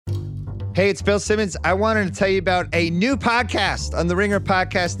Hey, it's Bill Simmons. I wanted to tell you about a new podcast on the Ringer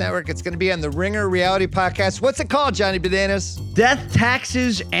Podcast Network. It's going to be on the Ringer Reality Podcast. What's it called, Johnny Bananas? Death,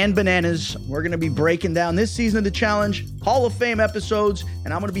 Taxes, and Bananas. We're going to be breaking down this season of The Challenge, Hall of Fame episodes,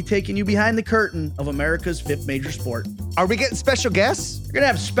 and I'm going to be taking you behind the curtain of America's fifth major sport. Are we getting special guests? We're going to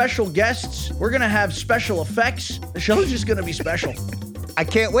have special guests. We're going to have special effects. The show's just going to be special. I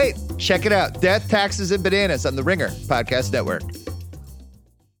can't wait. Check it out. Death, Taxes, and Bananas on the Ringer Podcast Network.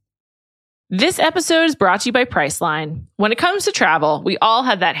 This episode is brought to you by Priceline. When it comes to travel, we all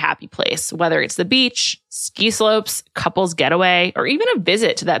have that happy place, whether it's the beach, ski slopes, couples getaway, or even a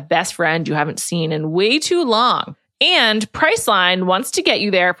visit to that best friend you haven't seen in way too long. And Priceline wants to get you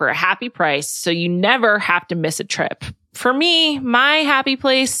there for a happy price so you never have to miss a trip. For me, my happy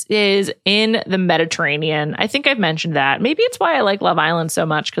place is in the Mediterranean. I think I've mentioned that. Maybe it's why I like Love Island so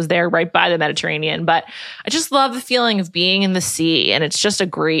much, because they're right by the Mediterranean. But I just love the feeling of being in the sea, and it's just a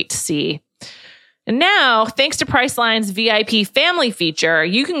great sea. And now, thanks to Priceline's VIP family feature,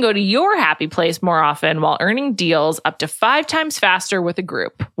 you can go to your happy place more often while earning deals up to 5 times faster with a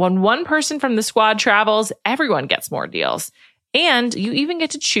group. When one person from the squad travels, everyone gets more deals. And you even get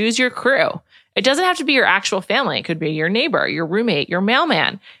to choose your crew. It doesn't have to be your actual family. It could be your neighbor, your roommate, your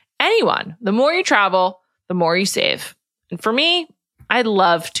mailman, anyone. The more you travel, the more you save. And for me, I'd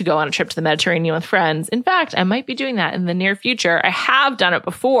love to go on a trip to the Mediterranean with friends. In fact, I might be doing that in the near future. I have done it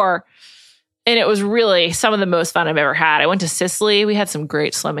before, and it was really some of the most fun I've ever had. I went to Sicily. We had some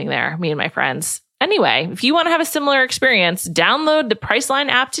great swimming there, me and my friends. Anyway, if you want to have a similar experience, download the Priceline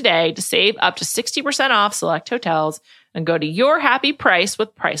app today to save up to 60% off select hotels and go to your happy price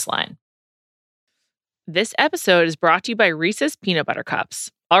with Priceline. This episode is brought to you by Reese's Peanut Butter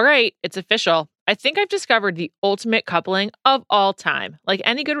Cups. All right, it's official. I think I've discovered the ultimate coupling of all time. Like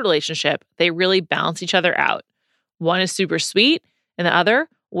any good relationship, they really balance each other out. One is super sweet, and the other,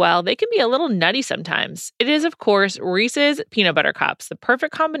 well, they can be a little nutty sometimes. It is, of course, Reese's Peanut Butter Cups, the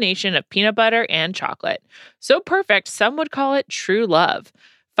perfect combination of peanut butter and chocolate. So perfect, some would call it true love.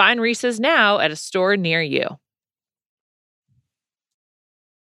 Find Reese's now at a store near you.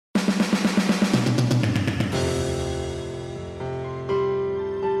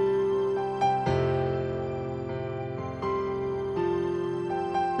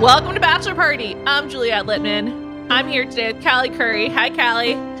 Welcome to Bachelor Party. I'm Juliette Littman. I'm here today with Callie Curry. Hi,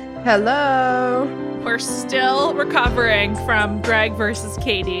 Callie. Hello. We're still recovering from Greg versus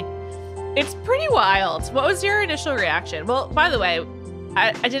Katie. It's pretty wild. What was your initial reaction? Well, by the way,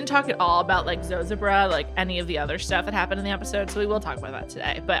 I didn't talk at all about like Zozobra, like any of the other stuff that happened in the episode, so we will talk about that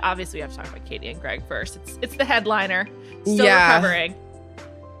today. But obviously, we have to talk about Katie and Greg first. It's the headliner. Still recovering.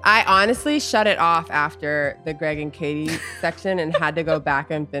 I honestly shut it off after the Greg and Katie section and had to go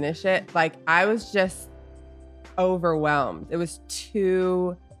back and finish it. Like, I was just overwhelmed. It was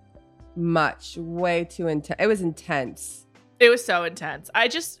too much, way too intense. It was intense. It was so intense.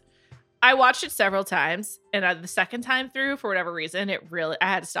 I watched it several times, and the second time through, for whatever reason, I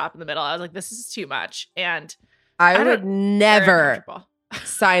had to stop in the middle. I was like, this is too much. And I would never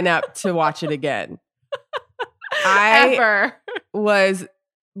sign up to watch it again. I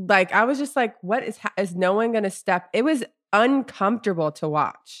was just like, what is no one going to step? It was uncomfortable to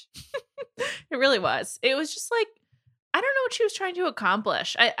watch. It really was. It was just like, I don't know what she was trying to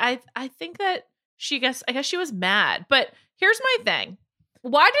accomplish. I think that I guess she was mad. But here's my thing.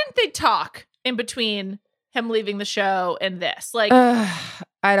 Why didn't they talk in between him leaving the show and this? Like,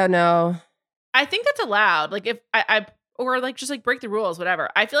 I don't know. I think that's allowed. Like, if or like, just like break the rules, whatever.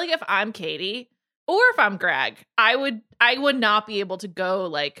 I feel like if I'm Katie or if I'm Greg, I would not be able to go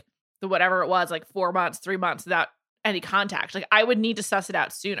like the whatever it was, like 4 months, 3 months without any contact. Like, I would need to suss it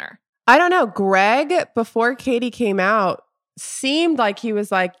out sooner. I don't know. Greg, before Katie came out, seemed like he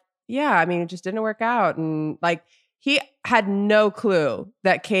was like, yeah, I mean, it just didn't work out. And like, he had no clue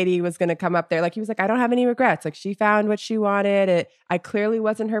that Katie was going to come up there. Like, he was like, I don't have any regrets. Like, she found what she wanted. I clearly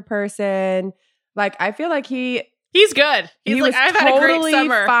wasn't her person. Like, I feel like he's good. He's like, I've totally had a great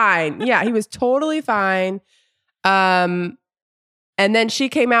summer. Fine. Yeah, he was totally fine. And then she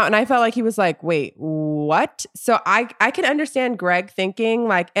came out and I felt like he was like, wait, what? So I can understand Greg thinking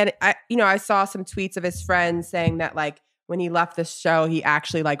like, and I saw some tweets of his friends saying that like when he left the show, he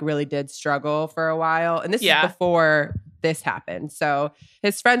actually like really did struggle for a while. And this is before this happened. So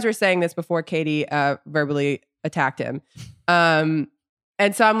his friends were saying this before Katie verbally attacked him. And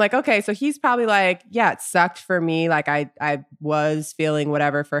so I'm like, okay, so he's probably like, yeah, it sucked for me. Like I was feeling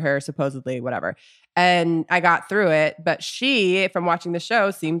whatever for her, supposedly, whatever. And I got through it. But she, from watching the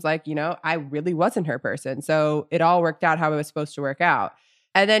show, seems like, I really wasn't her person. So it all worked out how it was supposed to work out.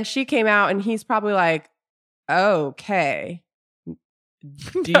 And then she came out and he's probably like, okay,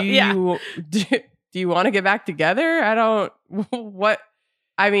 do you do you want to get back together? I don't. What?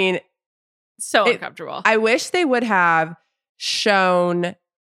 I mean, So uncomfortable. I wish they would have shown.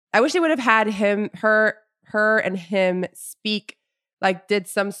 I wish they would have had her, and him speak. Like, did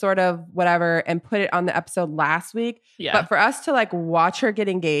some sort of whatever and put it on the episode last week. Yeah. But for us to like watch her get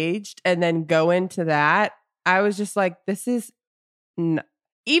engaged and then go into that, I was just like, this is even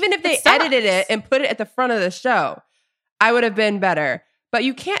if they edited it and put it at the front of the show, I would have been better. But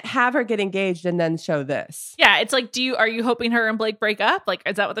you can't have her get engaged and then show this. Yeah, it's like, are you hoping her and Blake break up? Like,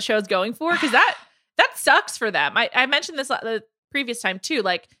 is that what the show's going for? Because that sucks for them. I mentioned this the previous time too.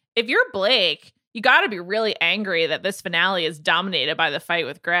 Like, if you're Blake, you got to be really angry that this finale is dominated by the fight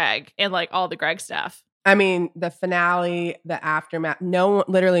with Greg and like all the Greg stuff. I mean, the finale, the aftermath.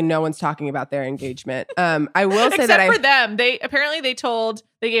 Literally, no one's talking about their engagement. I will say except for them. They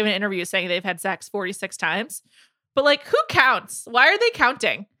gave an interview saying they've had sex 46 times. But like, who counts? Why are they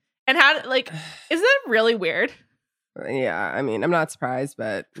counting? And how? Like, isn't that really weird? Yeah, I mean, I'm not surprised,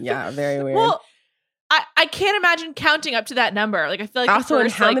 but yeah, very weird. Well, I can't imagine counting up to that number. Like, I feel like also in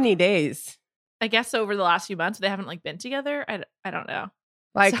how many days? I guess over the last few months they haven't like been together. I don't know.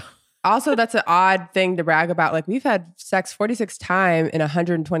 Like, also that's an odd thing to brag about. Like, we've had sex 46 times in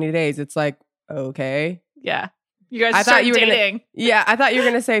 120 days. It's like, okay, yeah. You guys started dating. I thought you were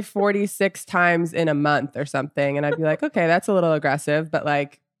gonna say 46 times in a month or something, and I'd be like, okay, that's a little aggressive, but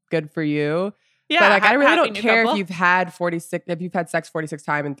like, good for you. Yeah, but like, I really don't care couple. if you've had sex 46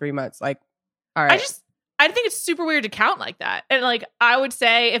 times in 3 months. Like, all right. I think it's super weird to count like that. And like, I would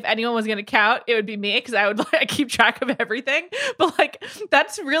say if anyone was going to count, it would be me because I keep track of everything. But like,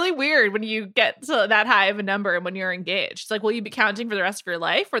 that's really weird when you get to that high of a number and when you're engaged. It's like, will you be counting for the rest of your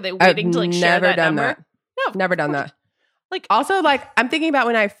life? Or are they waiting to like share that number? That. No, never done that. Like, also, like, I'm thinking about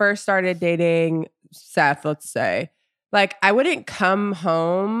when I first started dating Seth, let's say. Like, I wouldn't come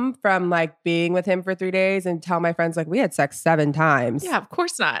home from like being with him for 3 days and tell my friends like we had sex 7 times. Yeah, of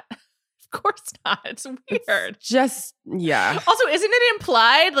course not. Of course not. It's weird. Yeah. Also, isn't it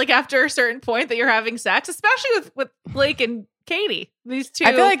implied like after a certain point that you're having sex, especially with Blake and Katie? These two.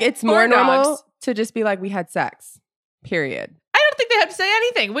 I feel like it's more normal to just be like we had sex. Period. I don't think they have to say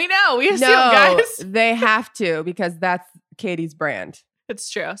anything. We know. We assume, guys. They have to because that's Katie's brand. It's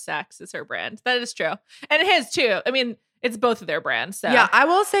true. Sex is her brand. That is true. And his too. I mean, it's both of their brands. So. Yeah, I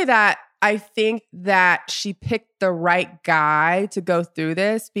will say that I think that she picked the right guy to go through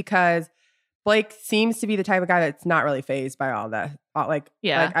this because Blake seems to be the type of guy that's not really fazed by all that. Like,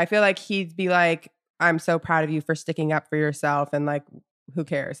 I feel like he'd be like, I'm so proud of you for sticking up for yourself and like, who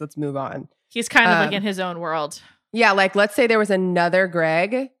cares? Let's move on. He's kind of like in his own world. Yeah, like let's say there was another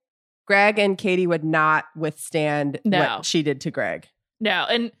Greg. Greg and Katie would not withstand what she did to Greg. No,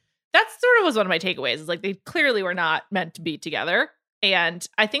 and that sort of was one of my takeaways. Is like they clearly were not meant to be together. And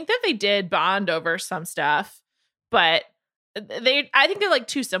I think that they did bond over some stuff, but I think they're like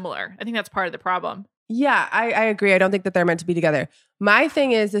too similar. I think that's part of the problem. Yeah, I agree. I don't think that they're meant to be together. My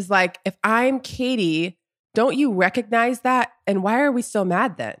thing is like, if I'm Katie, don't you recognize that? And why are we still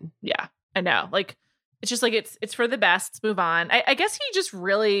mad then? Yeah, I know. Like, it's just like, it's for the best. Let's move on. I guess he just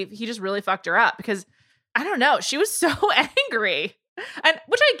really fucked her up because I don't know. She was so angry. And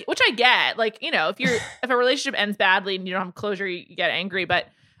which I get. Like, you know, if a relationship ends badly and you don't have closure, you get angry. But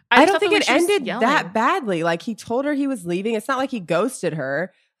I don't think it ended that badly. Like, he told her he was leaving. It's not like he ghosted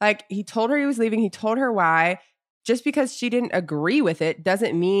her. Like, he told her he was leaving. He told her why. Just because she didn't agree with it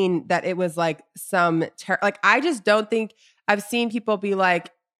doesn't mean that it was like some like, I just don't think I've seen people be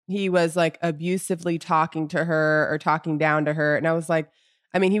like, he was like abusively talking to her or talking down to her. And I was like,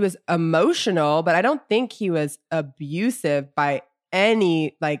 I mean, he was emotional, but I don't think he was abusive by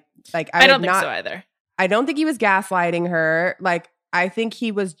any like I don't think so either. I don't think he was gaslighting her. Like, I think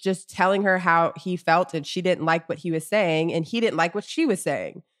he was just telling her how he felt and she didn't like what he was saying and he didn't like what she was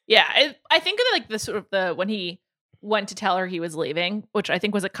saying. Yeah, I think that like the sort of the when he went to tell her he was leaving, which I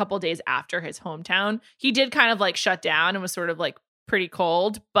think was a couple days after his hometown, he did kind of like shut down and was sort of like pretty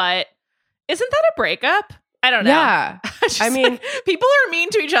cold. But isn't that a breakup? I don't know. Yeah, I mean, like, people are mean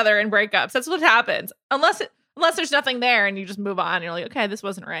to each other in breakups. That's what happens. Unless there's nothing there and you just move on. And you're like, okay, this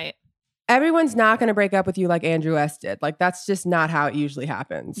wasn't right. Everyone's not going to break up with you like Andrew S. did. Like, that's just not how it usually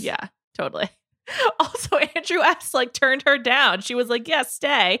happens. Yeah, totally. Also, Andrew S. like turned her down. She was like, yes,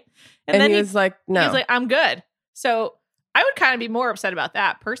 stay. And then he was like, no. He was like, I'm good. So I would kind of be more upset about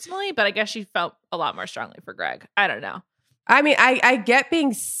that personally, but I guess she felt a lot more strongly for Greg. I don't know. I mean, I get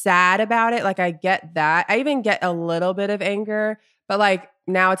being sad about it. Like, I get that. I even get a little bit of anger, but like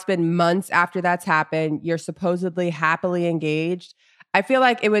now it's been months after that's happened. You're supposedly happily engaged. I feel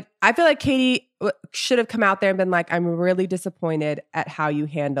like Katie should have come out there and been like, I'm really disappointed at how you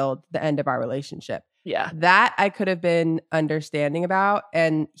handled the end of our relationship. Yeah. That I could have been understanding about.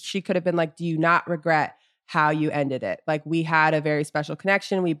 And she could have been like, do you not regret how you ended it? Like, we had a very special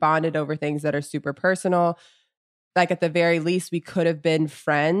connection. We bonded over things that are super personal. Like, at the very least, we could have been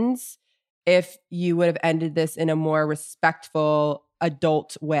friends if you would have ended this in a more respectful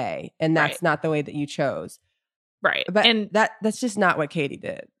adult way. And that's not the way that you chose. Right. But and that's just not what Katie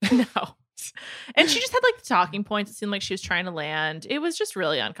did. no. And she just had like the talking points. It seemed like she was trying to land. It was just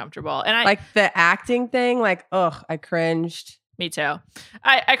really uncomfortable. And I like the acting thing, like, ugh, I cringed. Me too.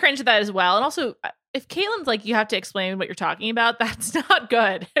 I cringed at that as well. And also, if Caitlin's like, you have to explain what you're talking about, that's not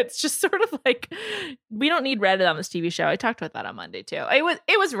good. It's just sort of like, we don't need Reddit on this TV show. I talked about that on Monday too.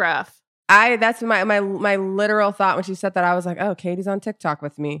 It was rough. That's my literal thought when she said that. I was like, oh, Katie's on TikTok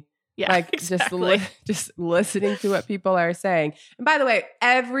with me. Yeah, like exactly. just listening to what people are saying. And by the way,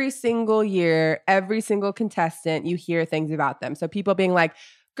 every single year, every single contestant, you hear things about them. So people being like,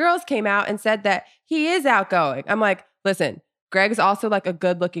 girls came out and said that he is outgoing. I'm like, listen, Greg's also like a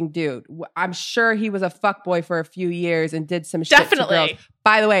good looking dude. I'm sure he was a fuckboy for a few years and did some shit to girls.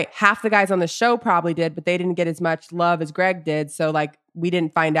 By the way, half the guys on the show probably did, but they didn't get as much love as Greg did. So like, we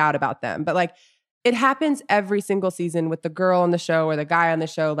didn't find out about them. But like, it happens every single season with the girl on the show or the guy on the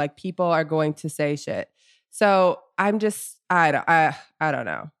show. Like, people are going to say shit. So I'm just, I don't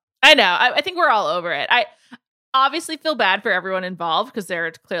know. I know. I think we're all over it. I obviously feel bad for everyone involved because there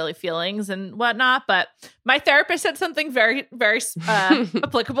are clearly feelings and whatnot. But my therapist said something very, very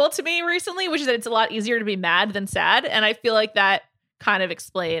applicable to me recently, which is that it's a lot easier to be mad than sad. And I feel like that kind of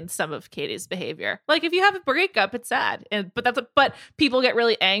explains some of Katie's behavior. Like, if you have a breakup, it's sad, but people get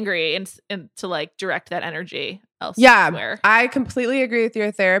really angry and to like direct that energy elsewhere. Yeah, I completely agree with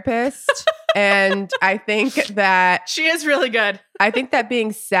your therapist, and I think that she is really good. I think that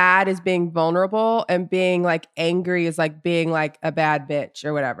being sad is being vulnerable, and being like angry is like being like a bad bitch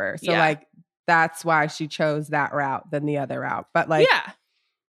or whatever. So like, that's why she chose that route than the other route. But like,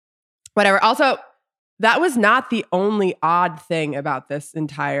 whatever. Also, that was not the only odd thing about this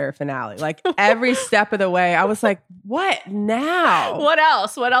entire finale. Like, every step of the way, I was like, what now? What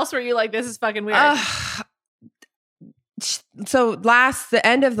else? What else were you like, this is fucking weird? So the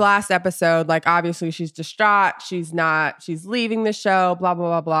end of the last episode, like, obviously she's distraught. She's leaving the show, blah,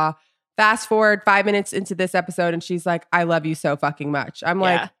 blah, blah, blah. Fast forward 5 minutes into this episode and she's like, I love you so fucking much. I'm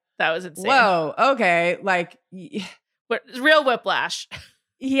like, that was insane. Whoa, okay. Like, real whiplash.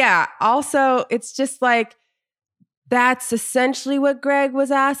 Yeah. Also, it's just like, that's essentially what Greg was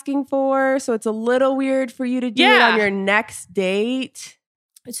asking for. So it's a little weird for you to do it on your next date.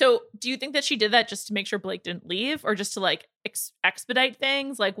 So do you think that she did that just to make sure Blake didn't leave, or just to like expedite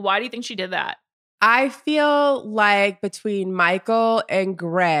things? Like, why do you think she did that? I feel like between Michael and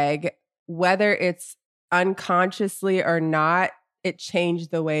Greg, whether it's unconsciously or not, it changed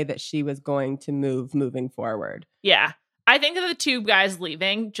the way that she was going to moving forward. Yeah. I think that the two guys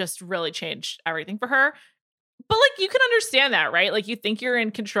leaving just really changed everything for her. But like, you can understand that, right? Like, you think you're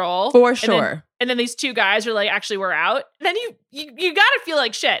in control. For sure. And then these two guys are like, actually, we're out. Then you gotta feel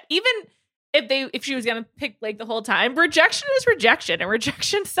like shit. Even if she was gonna pick Blake the whole time, rejection is rejection, and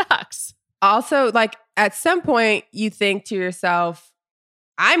rejection sucks. Also, like, at some point you think to yourself,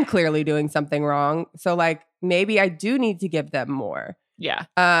 I'm clearly doing something wrong. So like, maybe I do need to give them more. Yeah.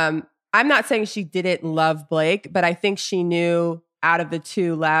 I'm not saying she didn't love Blake, but I think she knew out of the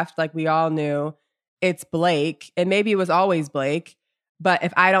two left, like we all knew, it's Blake. And maybe it was always Blake. But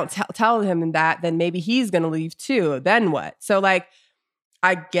if I don't tell him that, then maybe he's going to leave too. Then what? So like,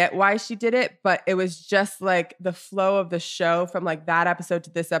 I get why she did it, but it was just like the flow of the show from like that episode to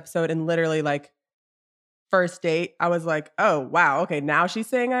this episode, and literally like first date, I was like, oh, wow. Okay, now she's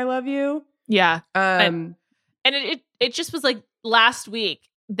saying I love you. Yeah. And it just was like last week,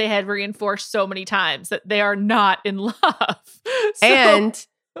 they had reinforced so many times that they are not in love. And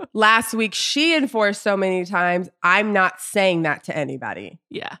last week, she enforced so many times, I'm not saying that to anybody.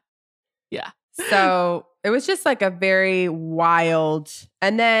 Yeah. Yeah. So it was just like a very wild.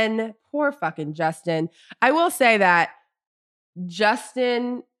 And then poor fucking Justin. I will say that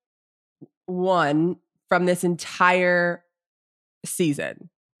Justin won from this entire season.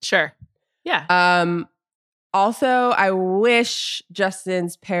 Sure. Yeah. Also, I wish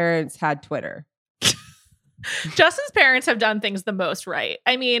Justin's parents had Twitter. Justin's parents have done things the most right.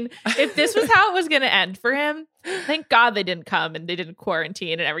 I mean, if this was how it was going to end for him, thank God they didn't come and they didn't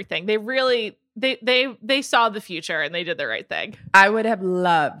quarantine and everything. They really, they saw the future and they did the right thing. I would have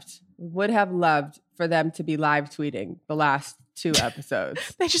loved for them to be live tweeting the last 2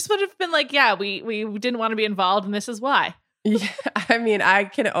 episodes. They just would have been like, yeah, we didn't want to be involved and this is why. Yeah, I mean, I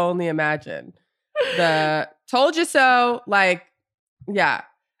can only imagine. the told you so. Like, yeah.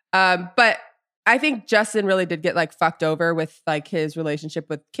 But I think Justin really did get like fucked over with like his relationship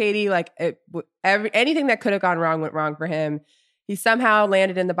with Katie. Like anything that could have gone wrong went wrong for him. He somehow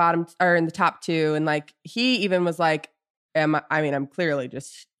landed in the bottom or in the top 2. And like, he even was like, I'm clearly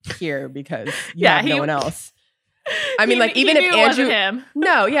just here because you have no one else. I mean, like, even if Andrew, him.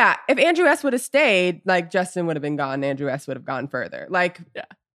 No, yeah. If Andrew S would have stayed, like Justin would have been gone. Andrew S would have gone further. Like,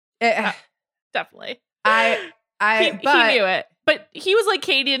 definitely. He knew it, but he was like,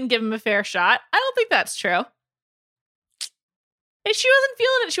 Katie didn't give him a fair shot. I don't think that's true. And she wasn't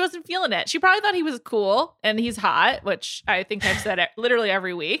feeling it. She wasn't feeling it. She probably thought he was cool and he's hot, which I think I've said literally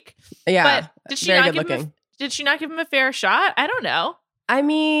every week. Yeah. But did she not give him a fair shot? I don't know. I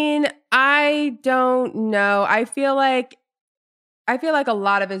mean, I don't know. I feel like a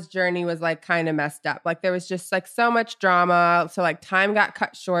lot of his journey was like kind of messed up. Like there was just like so much drama. So like time got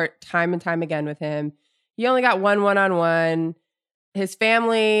cut short time and time again with him. He only got one-on-one. His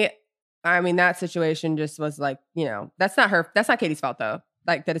family, I mean, that situation just was like, that's not Katie's fault though.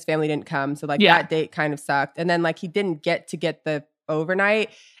 Like that his family didn't come. So like that date kind of sucked. And then like he didn't get the overnight.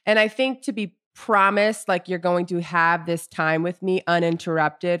 And I think to be promised like you're going to have this time with me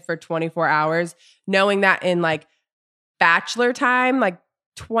uninterrupted for 24 hours, knowing that in like bachelor time, like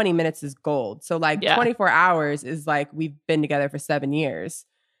 20 minutes is gold. So like 24 hours is like we've been together for 7 years.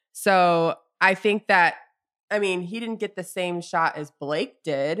 So I think that, I mean, he didn't get the same shot as Blake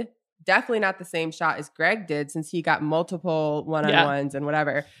did. Definitely not the same shot as Greg did since he got multiple one-on-ones and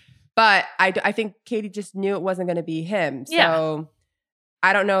whatever. But I think Katie just knew it wasn't going to be him. So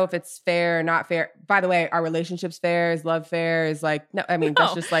I don't know if it's fair or not fair. By the way, are relationships fair? Is love fair? Is like, no, I mean,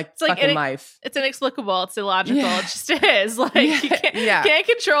 that's just like fucking life. It's inexplicable. It's illogical. It just is. Like, you can't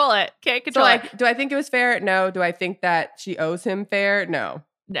control it. Can't control it. Do I think it was fair? No. Do I think that she owes him fair? No.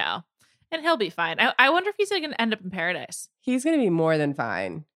 And he'll be fine. I wonder if he's going to end up in paradise. He's going to be more than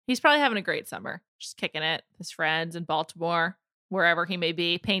fine. He's probably having a great summer. Just kicking it. His friends in Baltimore, wherever he may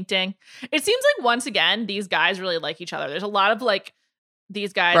be, painting. It seems like once again, these guys really like each other. There's a lot of like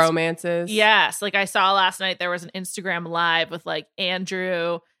these guys. Romances. Yes. Like I saw last night, there was an Instagram live with like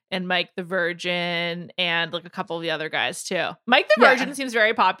Andrew and Mike the Virgin and like a couple of the other guys too. Mike the Virgin seems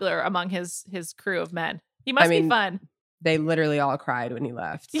very popular among his crew of men. He must be fun. They literally all cried when he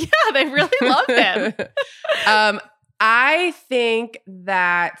left. Yeah, they really love him. I think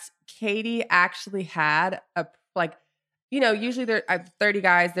that Katie actually had usually there I have 30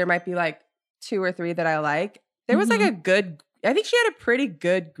 guys. There might be like 2 or 3 that I like. There was like I think she had a pretty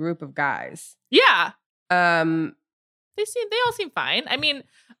good group of guys. Yeah. They all seem fine. I mean,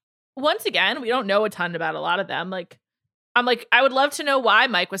 once again, we don't know a ton about a lot of them. Like, I would love to know why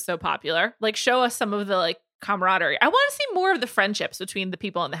Mike was so popular. Like, show us some of the like camaraderie. I want to see more of the friendships between the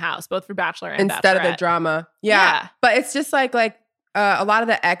people in the house, both for Bachelor and instead Bachelorette. of the drama. Yeah. But it's just like a lot of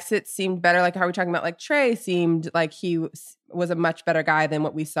the exits seemed better. Like how we're talking about like Trey seemed like he was a much better guy than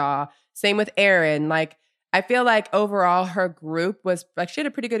what we saw. Same with Aaron. Like I feel like overall her group was like she had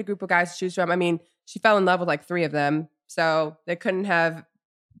a pretty good group of guys to choose from. I mean, she fell in love with like 3 of them. So they couldn't have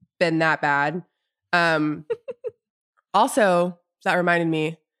been that bad. Also, that reminded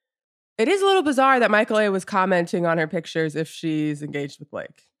me, it is a little bizarre that Michael A was commenting on her pictures if she's engaged with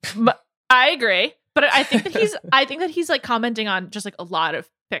Blake. I agree, but I think that he's like commenting on just like a lot of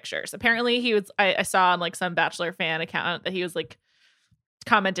pictures. Apparently, I saw on like some Bachelor fan account that he was like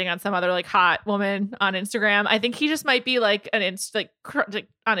commenting on some other like hot woman on Instagram. I think he just might be like on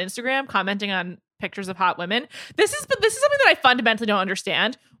Instagram commenting on pictures of hot women. This is something that I fundamentally don't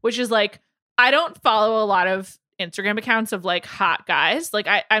understand, which is like I don't follow a lot of Instagram accounts of like hot guys. Like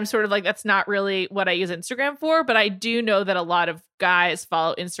I'm sort of like, that's not really what I use Instagram for, but I do know that a lot of guys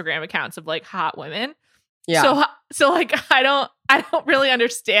follow Instagram accounts of like hot women. Yeah. So like, I don't really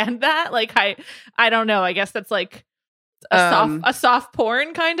understand that. Like, I don't know. I guess that's like a soft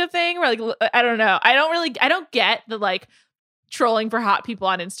porn kind of thing where like, I don't know. I don't get the like trolling for hot people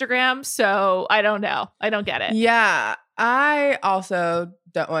on Instagram. So I don't know. I don't get it. Yeah. I also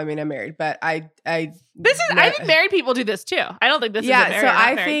don't. Well, I mean, I'm married, but I think married people do this too. I don't think this is a married, so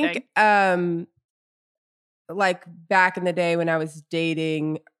I think thing. Like back in the day when I was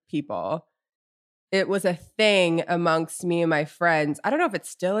dating people, it was a thing amongst me and my friends. I don't know if it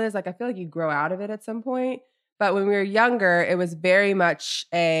still is. Like I feel like you grow out of it at some point. But when we were younger, it was very much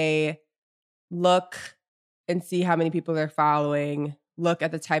a look and see how many people they're following. Look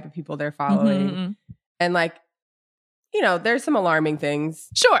at the type of people they're following, and like. You know, there's some alarming things.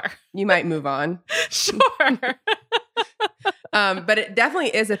 Sure. You might move on. Sure. But it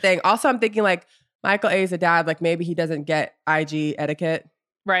definitely is a thing. Also, I'm thinking like Michael A is a dad. Like maybe he doesn't get IG etiquette.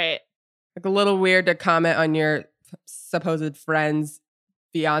 Right. Like a little weird to comment on your supposed friend's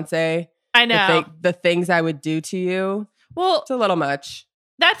fiance. I know. The things I would do to you. Well, it's a little much.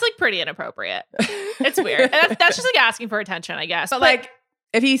 That's like pretty inappropriate. It's weird. That's just like asking for attention, I guess. But like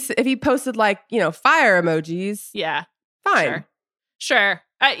if he posted like, fire emojis. Yeah. Fine. Sure.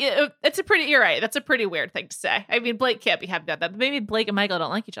 You're right. That's a pretty weird thing to say. I mean, Blake can't be happy about that. But maybe Blake and Michael don't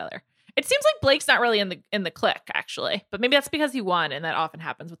like each other. It seems like Blake's not really in the clique, actually. But maybe that's because he won, and that often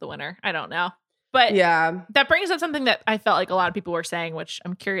happens with the winner. I don't know. But yeah, that brings up something that I felt like a lot of people were saying, which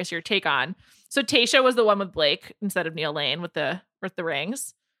I'm curious your take on. So Tayshia was the one with Blake instead of Neil Lane with the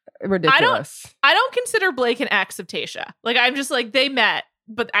rings. Ridiculous. I don't consider Blake an ex of Tayshia. Like, I'm just like, they met,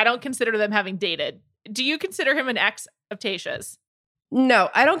 but I don't consider them having dated. Do you consider him an ex of Tayshia's? No,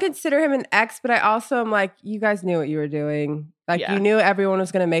 I don't consider him an ex, but I also am like, you guys knew what you were doing. Like, you knew everyone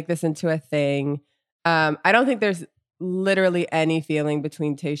was going to make this into a thing. I don't think there's literally any feeling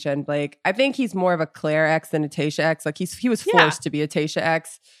between Tayshia and Blake. I think he's more of a Claire ex than a Tayshia ex. Like, he was forced to be a Tayshia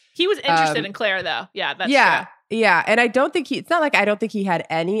ex. He was interested in Claire, though. Yeah, that's true. Yeah. And I don't think it's not like I don't think he had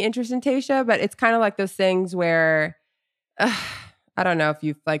any interest in Tayshia, but it's kind of like those things where, I don't know if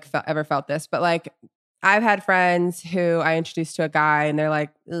you've like ever felt this, but like, I've had friends who I introduced to a guy and they're like,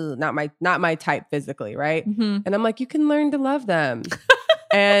 not my type physically, right? Mm-hmm. And I'm like, you can learn to love them.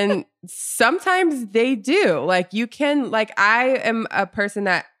 And sometimes they do. Like you can, like I am a person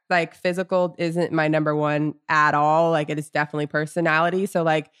that like physical isn't my number one at all. Like it is definitely personality. So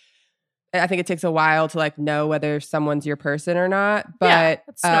like, I think it takes a while to like know whether someone's your person or not. But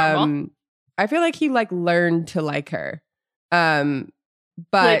that's normal. I feel like he like learned to like her. But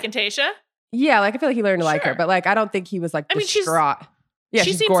Blake and Tayshia? Yeah, like I feel like he learned to like her, but like I don't think he was like distraught.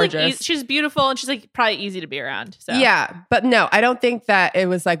 She's seems gorgeous. like she's beautiful and she's like probably easy to be around. So yeah, but no, I don't think that it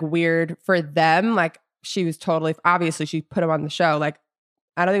was like weird for them. Like she was totally obviously she put him on the show. Like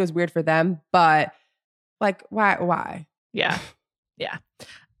I don't think it was weird for them, but like why? Yeah.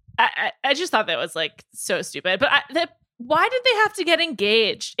 I just thought that was like so stupid. But why did they have to get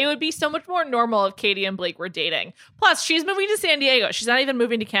engaged? It would be so much more normal if Katie and Blake were dating. Plus, she's moving to San Diego. She's not even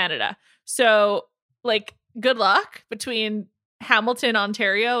moving to Canada. So, like, good luck between Hamilton,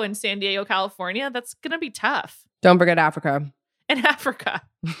 Ontario, and San Diego, California. That's going to be tough. Don't forget Africa. And Africa.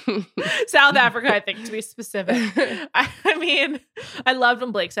 South Africa, I think, to be specific. I mean, I loved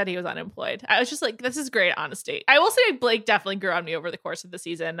when Blake said he was unemployed. I was just like, this is great honesty. I will say Blake definitely grew on me over the course of the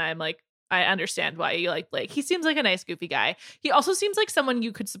season. I'm like, I understand why you like Blake. He seems like a nice, goofy guy. He also seems like someone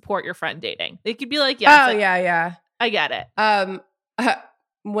you could support your friend dating. They could be like, yeah. I get it.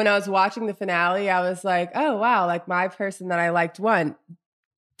 When I was watching the finale, I was like, oh, wow, like my person that I liked won.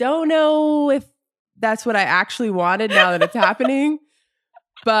 Don't know if that's what I actually wanted now that it's happening,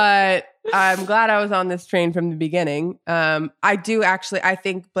 but I'm glad I was on this train from the beginning. I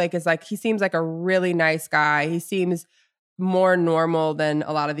think Blake is like, he seems like a really nice guy. He seems more normal than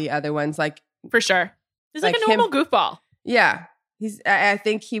a lot of the other ones. Like, for sure. He's like a normal goofball. Yeah. I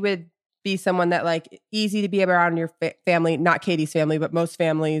think he would be someone that like easy to be around your family, not Katie's family, but most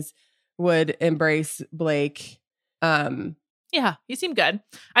families would embrace Blake. Yeah, he seemed good.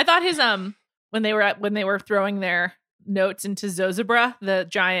 I thought his when they were throwing their notes into Zozobra, the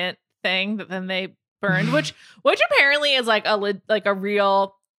giant thing that then they burned, which apparently is like a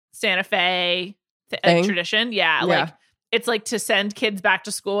real Santa Fe tradition. Yeah, like it's like to send kids back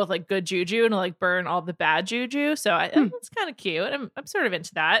to school with like good juju and like burn all the bad juju. So it's kind of cute. I'm sort of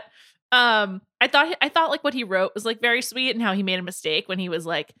into that. I thought like what he wrote was like very sweet, and how he made a mistake when he was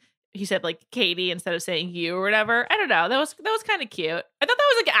like, he said like Katie instead of saying you or whatever. I don't know. That was kind of cute. I thought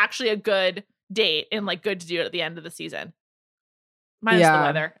that was like actually a good date and like good to do it at the end of the season. Minus the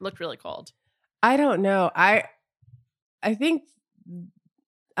weather. It looked really cold. I don't know. I think,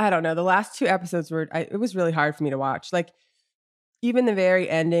 I don't know. The last two episodes it was really hard for me to watch. Like even the very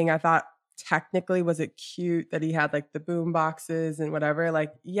ending, I thought, technically, was it cute that he had like the boom boxes and whatever?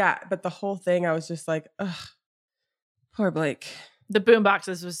 Like, yeah, but the whole thing, I was just like, ugh, poor Blake. The boom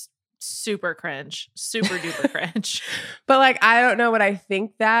boxes was super cringe, super duper cringe. But like, I don't know what I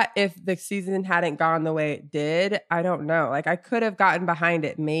think that if the season hadn't gone the way it did, I don't know. Like, I could have gotten behind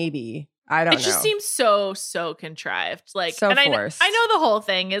it, maybe. I don't know. It just seems so contrived. Like, so and forced. I know the whole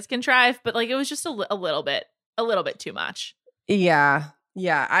thing is contrived, but like, it was just a little bit too much. Yeah.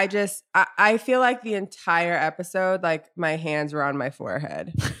 Yeah, I feel like the entire episode, like my hands were on my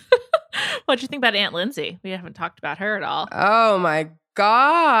forehead. What'd you think about Aunt Lindsay? We haven't talked about her at all. Oh my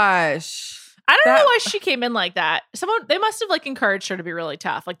gosh. I don't know why she came in like that. They must have like encouraged her to be really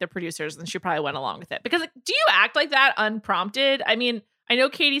tough, like the producers, and she probably went along with it. Because like, do you act like that unprompted? I mean, I know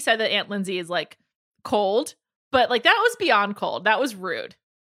Katie said that Aunt Lindsay is like cold, but like that was beyond cold. That was rude.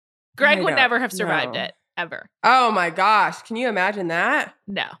 Greg I would know. never have survived No. it ever. Oh my gosh. Can you imagine that?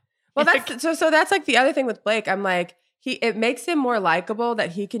 No. Well, that's so that's like the other thing with Blake. I'm like, it makes him more likable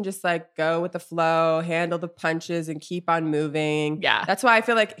that he can just like go with the flow, handle the punches, and keep on moving. Yeah. That's why I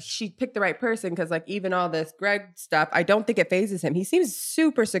feel like she picked the right person, because like even all this Greg stuff, I don't think it phases him. He seems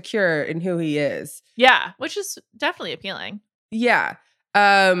super secure in who he is. Yeah, which is definitely appealing. Yeah.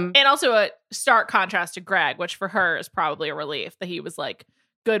 And also a stark contrast to Greg, which for her is probably a relief that he was like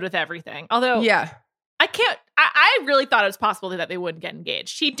good with everything. Although yeah. I really thought it was possible that they wouldn't get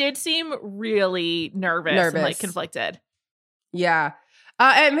engaged. He did seem really nervous. And like conflicted. Yeah.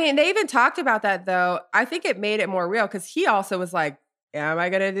 I mean, they even talked about that though. I think it made it more real because he also was like, am I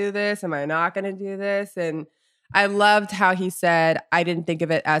going to do this? Am I not going to do this? And I loved how he said, I didn't think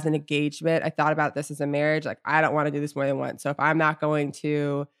of it as an engagement. I thought about this as a marriage. Like, I don't want to do this more than once. So if I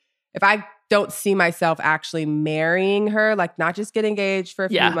don't see myself actually marrying her, like not just get engaged for a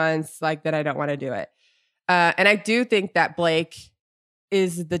few months, like then I don't want to do it. And I do think that Blake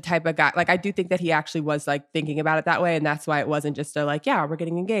is the type of guy, like I do think that he actually was like thinking about it that way. And that's why it wasn't just a like, yeah, we're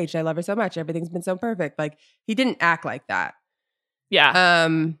getting engaged. I love her so much. Everything's been so perfect. Like he didn't act like that. Yeah.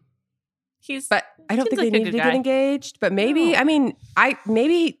 But I don't think they needed to get engaged. But maybe, I mean, I guess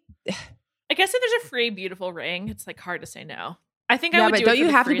if there's a free, beautiful ring, it's like hard to say no. I think I would do it. Don't you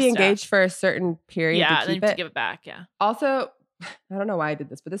for the have to free be stuff. engaged for a certain period? Yeah, to then keep you have it? to give it back. Yeah. Also, I don't know why I did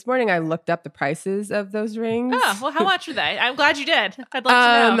this, but this morning I looked up the prices of those rings. Oh, well, how much are they? I'm glad you did. I'd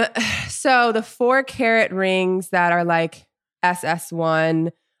love to know. So the 4-carat rings that are like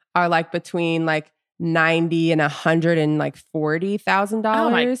SS1 are like between like $90,000 and $140,000.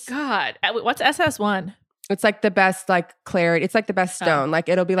 Oh my God. What's SS1? It's like the best like clarity. It's like the best stone. Like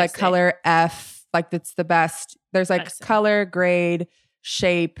it'll be like color F. Like it's the best. There's like color, grade,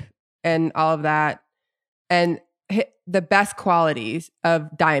 shape, and all of that. And the best qualities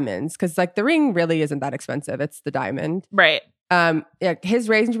of diamonds. Because like the ring really isn't that expensive. It's the diamond. Right. Yeah, his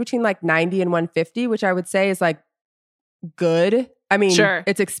range between like 90 and 150, which I would say is like good. I mean,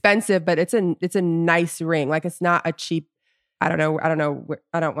 it's expensive, but it's a nice ring. Like it's not a cheap. I don't know. I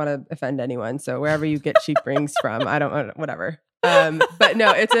don't want to offend anyone. So wherever you get cheap rings from, whatever. But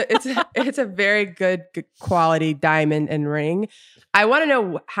no, it's a very good quality diamond and ring. I want to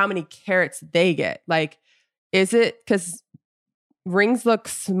know how many carats they get. Like, is it because rings look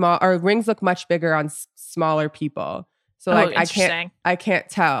small or rings look much bigger on smaller people? So like I can't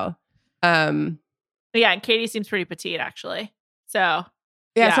tell. Yeah, and Katie seems pretty petite actually. So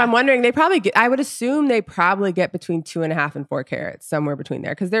yeah, so I'm wondering I would assume they probably get between 2.5 and 4 carats, somewhere between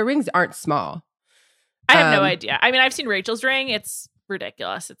there, because their rings aren't small. I have no idea. I mean, I've seen Rachel's ring. It's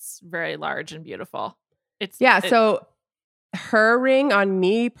ridiculous. It's very large and beautiful. So her ring on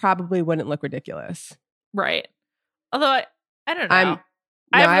me probably wouldn't look ridiculous. Right. Although I don't know.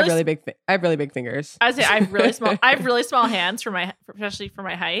 I have really big fingers. I would say I have really small hands especially for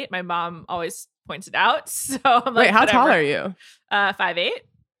my height. My mom always points it out. So I'm like, wait, how tall are you? 5'8".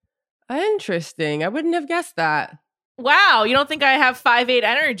 Interesting. I wouldn't have guessed that. Wow, you don't think I have 5'8"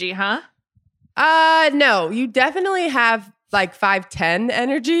 energy, huh? No, you definitely have like 5'10"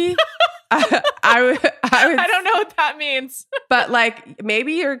 energy. I would I don't know what that means. But like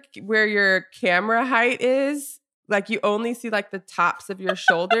maybe where your camera height is, like you only see like the tops of your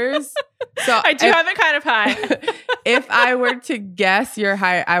shoulders. So I do have it kind of high. If I were to guess your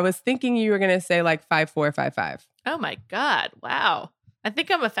height, I was thinking you were going to say like 5'4", 5'5". Oh my God. Wow. I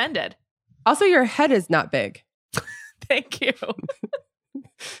think I'm offended. Also, your head is not big. Thank you.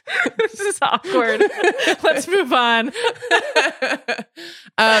 This is awkward. Let's move on.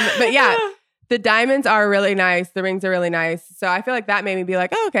 But yeah, the diamonds are really nice. The rings are really nice. So I feel like that made me be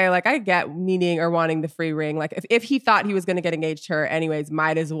like, oh, okay, like I get needing or wanting the free ring. Like if he thought he was going to get engaged to her anyways,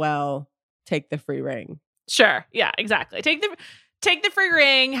 might as well take the free ring. Sure. Yeah, exactly. Take the free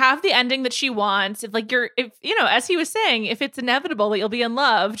ring, have the ending that she wants. If as he was saying, if it's inevitable that you'll be in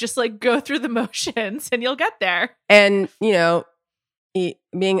love, just like go through the motions and you'll get there. And,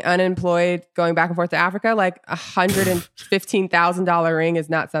 being unemployed, going back and forth to Africa, like $115,000 ring is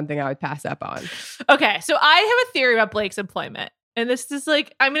not something I would pass up on. Okay, so I have a theory about Blake's employment. And this is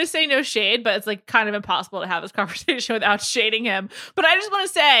like, I'm going to say no shade, but it's like kind of impossible to have this conversation without shading him. But I just want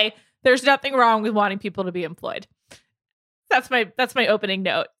to say there's nothing wrong with wanting people to be employed. That's my opening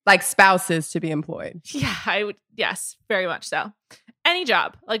note. Like spouses to be employed. Yeah, I would. Yes, very much so. Any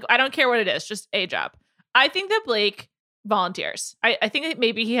job. Like, I don't care what it is, just a job. I think that Blake volunteers. I think that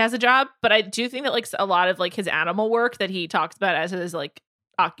maybe he has a job, but I do think that like a lot of like his animal work that he talks about as his like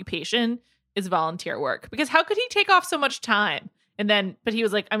occupation is volunteer work. Because how could he take off so much time? But he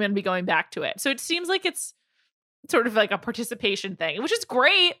was like, I'm going to be going back to it. So it seems like it's sort of like a participation thing, which is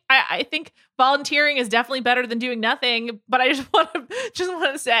great. I think volunteering is definitely better than doing nothing, but I just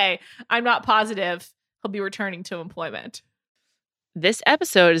want to say I'm not positive he'll be returning to employment. This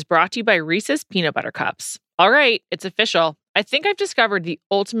episode is brought to you by Reese's Peanut Butter Cups. All right, it's official. I think I've discovered the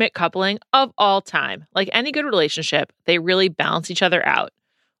ultimate coupling of all time. Like any good relationship, they really balance each other out.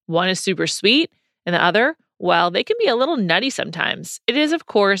 One is super sweet, and the other, well, they can be a little nutty sometimes. It is, of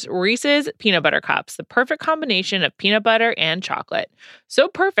course, Reese's Peanut Butter Cups, the perfect combination of peanut butter and chocolate. So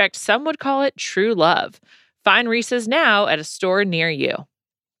perfect, some would call it true love. Find Reese's now at a store near you.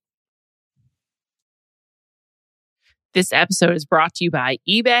 This episode is brought to you by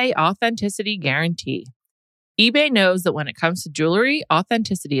eBay Authenticity Guarantee. eBay knows that when it comes to jewelry,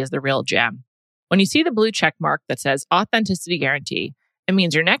 authenticity is the real gem. When you see the blue check mark that says Authenticity Guarantee, it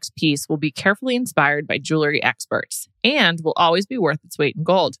means your next piece will be carefully inspired by jewelry experts and will always be worth its weight in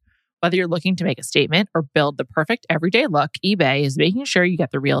gold. Whether you're looking to make a statement or build the perfect everyday look, eBay is making sure you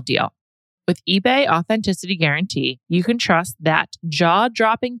get the real deal. With eBay Authenticity Guarantee, you can trust that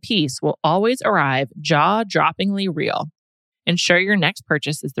jaw-dropping piece will always arrive jaw-droppingly real. Ensure your next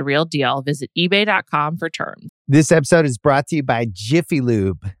purchase is the real deal. Visit ebay.com for terms. This episode is brought to you by Jiffy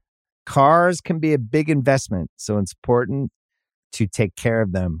Lube. Cars can be a big investment, so it's important to take care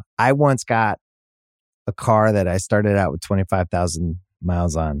of them. I once got a car that I started out with 25,000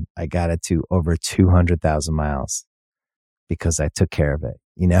 miles on. I got it to over 200,000 miles because I took care of it.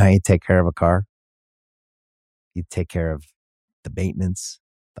 You know how you take care of a car? You take care of the maintenance,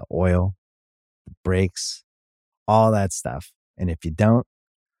 the oil, the brakes, all that stuff. And if you don't,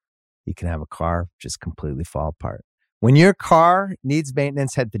 you can have a car just completely fall apart. When your car needs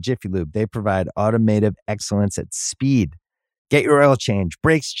maintenance, head to Jiffy Lube. They provide automotive excellence at speed. Get your oil change,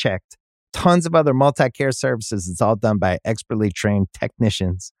 brakes checked, tons of other multi-care services. It's all done by expertly trained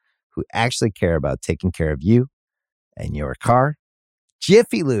technicians who actually care about taking care of you and your car.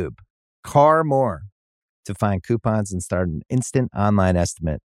 Jiffy Lube, car more. To find coupons and start an instant online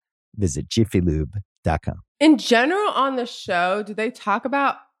estimate, visit jiffylube.com. In general on the show, do they talk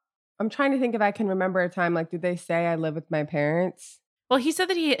about, I'm trying to think if I can remember a time, like, did they say I live with my parents? Well, he said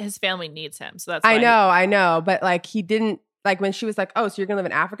that his family needs him, so that's why I know, but like he didn't, like when she was like, oh, so you're gonna live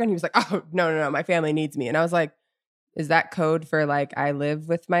in Africa? And he was like, oh, no, my family needs me. And I was like, is that code for like I live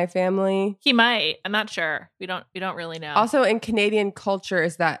with my family? He might. I'm not sure. We don't really know. Also, in Canadian culture,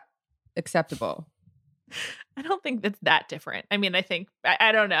 is that acceptable? I don't think that's that different. I mean,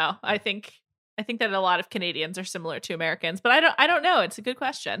 I don't know. I think that a lot of Canadians are similar to Americans, but I don't know. It's a good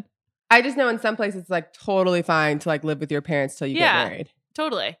question. I just know in some places it's like totally fine to like live with your parents till you get married.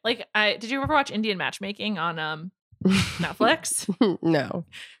 Totally. Like, did you ever watch Indian Matchmaking on Netflix? No.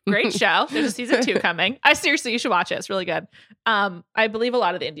 Great show. There's a season 2 coming. Seriously, you should watch it. It's really good. I believe a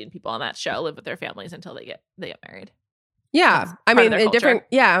lot of the Indian people on that show live with their families until they get married. Yeah. I mean, in different,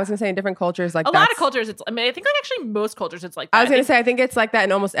 I was going to say in different cultures, like a lot of cultures, I think like actually most cultures, it's like that. I was going to say, I think it's like that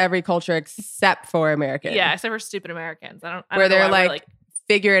in almost every culture except for Americans. Yeah. Except for stupid Americans. I don't where know they're like,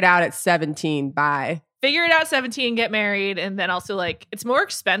 figure it out at 17. Bye. Figure it out 17, get married. And then also like, it's more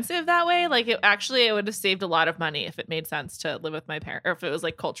expensive that way. Like it would have saved a lot of money if it made sense to live with my parents, or if it was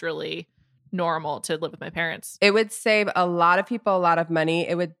like culturally normal to live with my parents. It would save a lot of people a lot of money.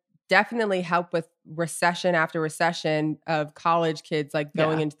 It would definitely help with recession after recession of college kids like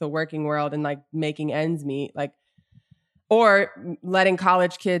going into the working world and like making ends meet, like, or letting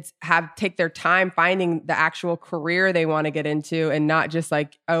college kids take their time finding the actual career they want to get into and not just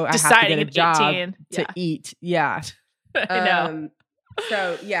like, oh, I have to get a job to eat. Yeah. I know.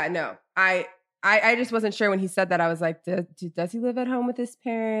 So yeah, no, I just wasn't sure when he said that. I was like, does he live at home with his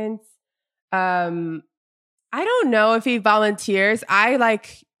parents? I don't know if he volunteers.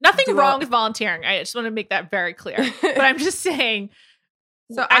 Nothing wrong with volunteering. I just want to make that very clear. But I'm just saying.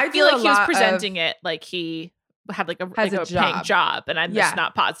 So I feel like he was presenting it like he had like a paying job, and I'm just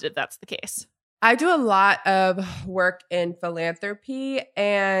not positive that's the case. I do a lot of work in philanthropy,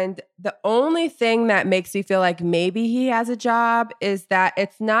 and the only thing that makes me feel like maybe he has a job is that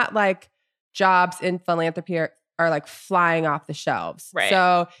it's not like jobs in philanthropy are like flying off the shelves. Right.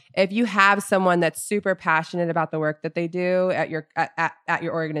 So if you have someone that's super passionate about the work that they do at your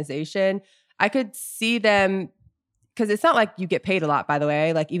organization, I could see them, because it's not like you get paid a lot, by the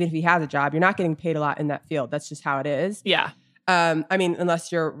way. Like even if he has a job, you're not getting paid a lot in that field. That's just how it is. Yeah. I mean,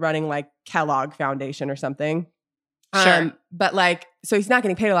 unless you're running like Kellogg Foundation or something. Sure. But like, so he's not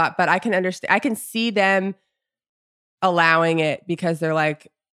getting paid a lot, but I can understand, I can see them allowing it because they're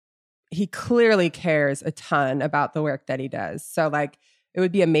like, he clearly cares a ton about the work that he does. So like, it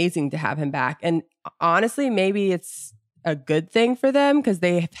would be amazing to have him back. And honestly, maybe it's a good thing for them because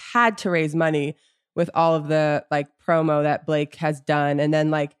they have had to raise money with all of the like promo that Blake has done. And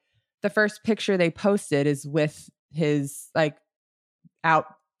then like the first picture they posted is with his like out,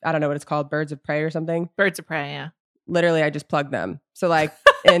 I don't know what it's called, Birds of Prey or something. Birds of Prey, yeah. Literally, I just plugged them. So like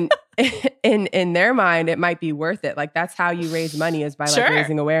in their mind, it might be worth it. Like that's how you raise money, is by like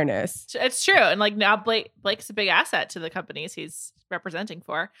raising awareness. It's true. And like now Blake's a big asset to the companies he's representing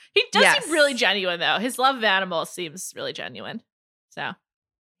for. He does seem really genuine though. His love of animals seems really genuine. So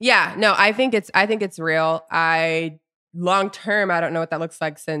yeah, no, I think it's real. Long term, I don't know what that looks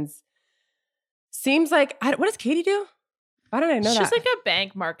like, since seems like what does Katie do? Why don't I know that? She's like a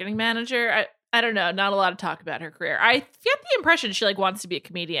bank marketing manager. I don't know. Not a lot of talk about her career. I get the impression she like wants to be a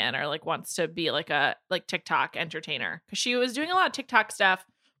comedian or like wants to be like a TikTok entertainer, because she was doing a lot of TikTok stuff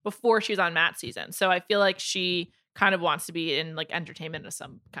before she was on Matt's season. So I feel like she kind of wants to be in like entertainment of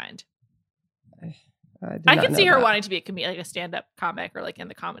some kind. I can see her wanting to be a comedian, like a stand-up comic or like in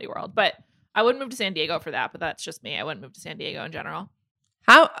the comedy world. But I wouldn't move to San Diego for that. But that's just me. I wouldn't move to San Diego in general.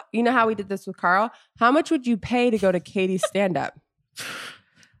 You know how we did this with Carl? How much would you pay to go to Katie's stand-up?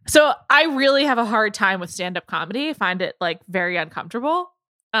 So I really have a hard time with stand-up comedy. I find it like very uncomfortable.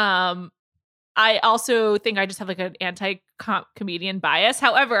 I also think I just have like an anti-comedian bias.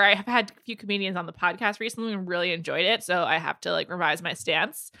 However, I have had a few comedians on the podcast recently and really enjoyed it. So I have to like revise my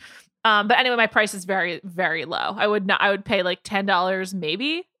stance. But anyway, my price is very, very low. I would pay like $10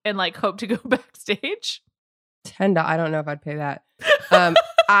 maybe and like hope to go backstage. $10. I don't know if I'd pay that.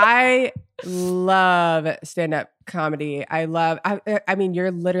 I love stand-up comedy. I mean,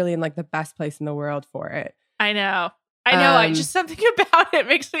 you're literally in like the best place in the world for it. I know. I just something about it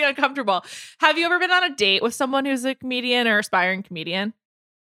makes me uncomfortable. Have you ever been on a date with someone who's a comedian or aspiring comedian?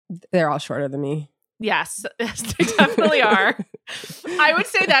 They're all shorter than me. Yes, they definitely are. I would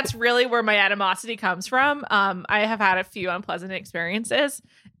say that's really where my animosity comes from. I have had a few unpleasant experiences,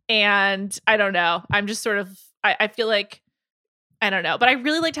 and I don't know. I'm just sort of, I feel like, I don't know. But I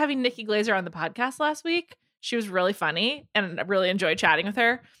really liked having Nikki Glaser on the podcast last week. She was really funny, and I really enjoyed chatting with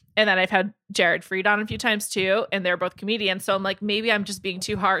her. And then I've had Jared Freed on a few times too, and they're both comedians. So I'm like, maybe I'm just being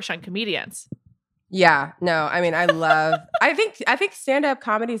too harsh on comedians. Yeah, no, I mean, I think stand-up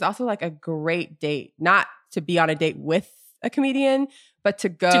comedy is also like a great date, not to be on a date with a comedian, but to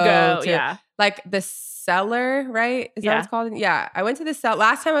go to like the Cellar, right? Is that what it's called? Yeah, I went to the Cellar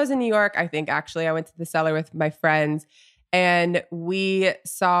last time I was in New York. I think actually I went to the Cellar with my friends, and we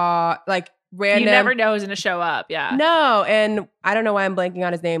saw like random. You never know who's going to show up. Yeah. No, and I don't know why I'm blanking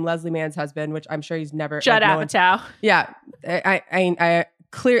on his name. Leslie Mann's husband, which I'm sure he's never. Judd Apatow. Yeah,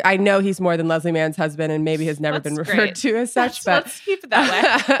 I know he's more than Leslie Mann's husband, and maybe has never been referred to as such. But let's keep it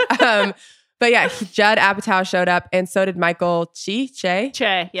that way. But yeah, Judd Apatow showed up, and so did Michael Che.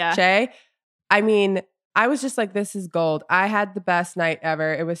 I mean, I was just like, this is gold. I had the best night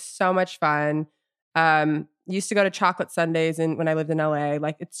ever. It was so much fun. Used to go to Chocolate Sundays when I lived in LA.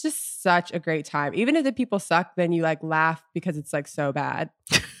 Like, it's just such a great time. Even if the people suck, then you like laugh because it's like so bad.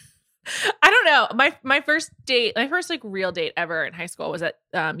 I don't know. My first like real date ever in high school was at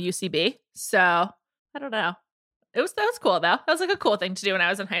UCB. So I don't know. That was cool though. That was like a cool thing to do when I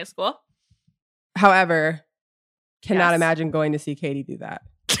was in high school. However, cannot imagine going to see Katie do that.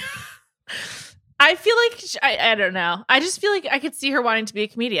 I feel like I don't know. I just feel like I could see her wanting to be a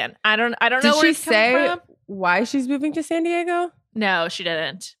comedian. I don't know where it's coming from. Why she's moving to San Diego? No, she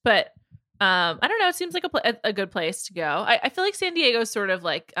didn't. But I don't know. It seems like a good place to go. I feel like San Diego is sort of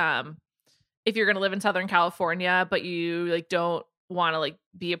like if you're going to live in Southern California, but you like don't want to like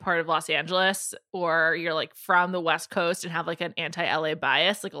be a part of Los Angeles, or you're like from the West Coast and have like an anti-LA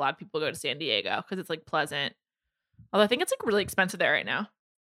bias. Like a lot of people go to San Diego because it's like pleasant. Although I think it's like really expensive there right now.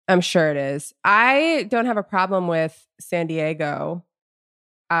 I'm sure it is. I don't have a problem with San Diego.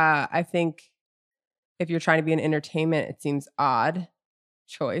 I think if you're trying to be in entertainment, it seems odd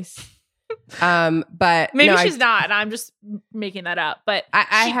choice. But maybe she's not, and I'm just making that up. But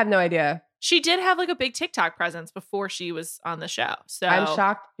I have no idea. She did have like a big TikTok presence before she was on the show. So I'm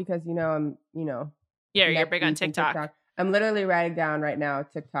shocked because I'm you're big on TikTok. I'm literally writing down right now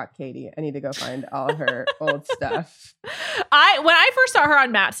TikTok Katie. I need to go find all her old stuff. When I first saw her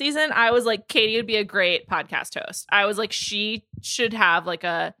on Matt's season, I was like, Katie would be a great podcast host. I was like, she should have like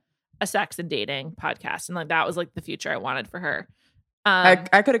a sex and dating podcast, and like that was like the future I wanted for her. I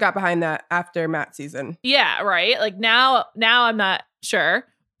could have got behind that after Matt's season. Yeah, right. Like now I'm not sure,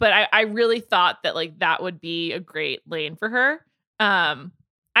 but I really thought that like that would be a great lane for her.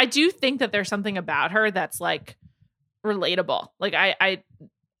 I do think that there's something about her that's like relatable. Like I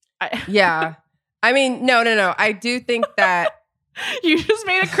yeah. I mean, no. I do think that You just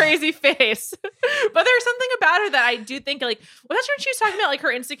made a crazy face. But there's something about her that I do think, like, well, that's when she was talking about, like,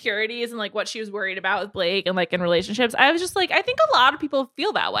 her insecurities and, like, what she was worried about with Blake and, like, in relationships. I was just like, I think a lot of people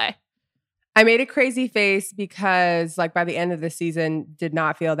feel that way. I made a crazy face because, like, by the end of the season, did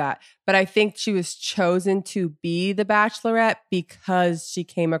not feel that. But I think she was chosen to be the Bachelorette because she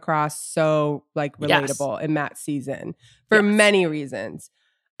came across so, like, relatable in Matt's season for many reasons.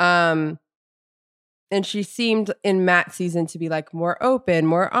 And she seemed in Matt's season to be, like, more open,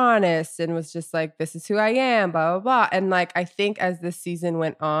 more honest, and was just like, this is who I am, blah, blah, blah. And, like, I think as this season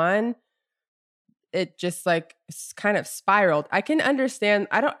went on, it just, like, kind of spiraled. I can understand.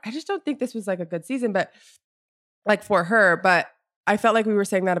 I just don't think this was, like, a good season, but, like, for her. But I felt like we were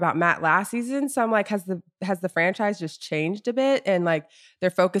saying that about Matt last season. So I'm like, has the franchise just changed a bit? And, like, they're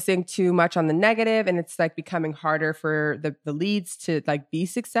focusing too much on the negative, and it's, like, becoming harder for the leads to, like, be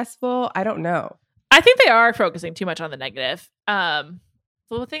successful. I don't know. I think they are focusing too much on the negative. The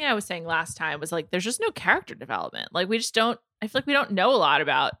thing I was saying last time was, like, there's just no character development. Like, I feel like we don't know a lot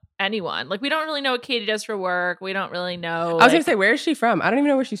about anyone. Like, we don't really know what Katie does for work. We don't really know. I was going to say, where is she from? I don't even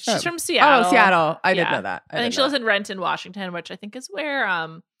know where she's from. She's from Seattle. Oh, Seattle. I didn't know that. I think she lives in Renton, Washington, which I think is where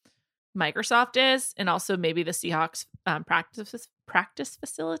Microsoft is, and also maybe the Seahawks practice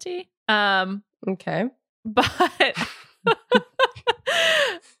facility. Okay. But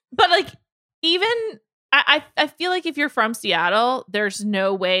like, even I feel like if you're from Seattle, there's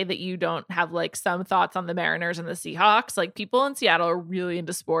no way that you don't have, like, some thoughts on the Mariners and the Seahawks. Like, people in Seattle are really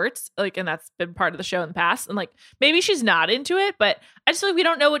into sports, like, and that's been part of the show in the past. And, like, maybe she's not into it, but I just feel like we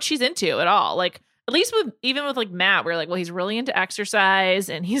don't know what she's into at all. Like, at least even with like Matt, we're like, well, he's really into exercise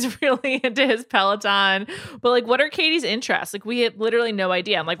and he's really into his Peloton. But, like, what are Katie's interests? Like, we had literally no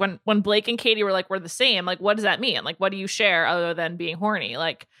idea. And, like, when Blake and Katie were like, we're the same, like, what does that mean? Like, what do you share other than being horny?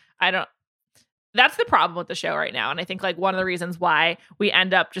 Like, that's the problem with the show right now. And I think, like, one of the reasons why we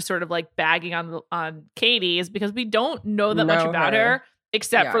end up just sort of, like, bagging on Katie is because we don't know that much about her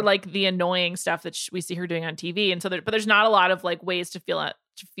except for, like, the annoying stuff that we see her doing on TV. And so but there's not a lot of, like, ways to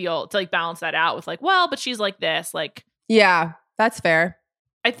like, balance that out with, like, well, but she's like this, like, yeah, that's fair.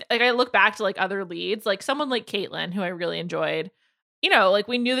 I look back to, like, other leads, like someone like Caitlyn, who I really enjoyed. You know, like,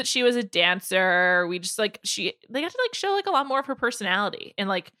 we knew that she was a dancer. We just, like, they got to, like, show, like, a lot more of her personality, and,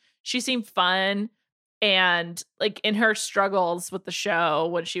 like, she seemed fun. And, like, in her struggles with the show,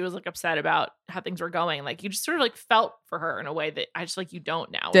 when she was, like, upset about how things were going, like, you just sort of, like, felt for her in a way that I just, like, you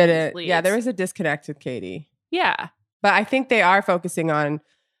don't now. Did it? Yeah, there was a disconnect with Katie. Yeah. But I think they are focusing on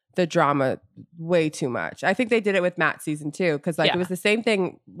the drama way too much. I think they did it with Matt season 2, because, like, it was the same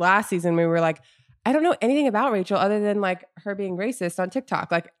thing last season. We were like, I don't know anything about Rachel other than, like, her being racist on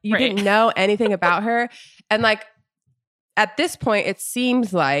TikTok. Like, you didn't know anything about her. And, like, at this point, it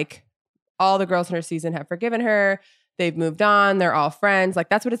seems like all the girls in her season have forgiven her. They've moved on. They're all friends. Like,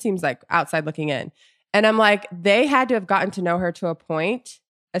 that's what it seems like outside looking in. And I'm like, they had to have gotten to know her to a point,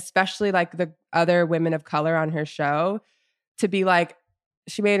 especially, like, the other women of color on her show, to be like,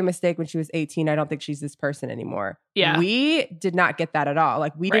 she made a mistake when she was 18. I don't think she's this person anymore. Yeah. We did not get that at all.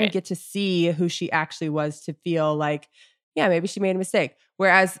 Like, we didn't get to see who she actually was to feel like, yeah, maybe she made a mistake.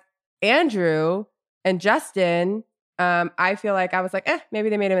 Whereas Andrew and Justin, I feel like I was like, maybe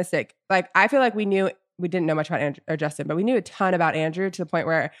they made a mistake. Like, I feel like we didn't know much about Andrew or Justin, but we knew a ton about Andrew to the point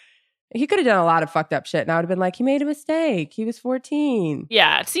where he could have done a lot of fucked up shit. And I would have been like, he made a mistake. He was 14.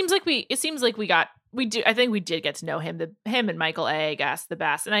 Yeah. It seems like we I think we did get to know him and Michael A, I guess, the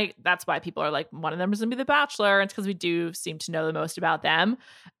best. And that's why people are like, one of them is going to be the Bachelor. And it's because we do seem to know the most about them.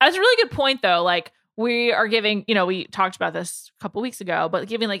 That's a really good point, though. Like, we are giving, we talked about this a couple weeks ago, but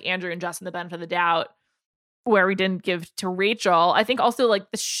giving, like, Andrew and Justin the benefit of the doubt, where we didn't give to Rachel. I think also, like,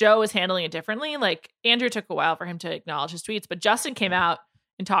 the show is handling it differently. Like, Andrew took a while for him to acknowledge his tweets, but Justin came out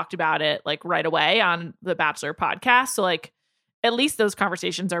and talked about it, like, right away on the Bachelor podcast. So, like, at least those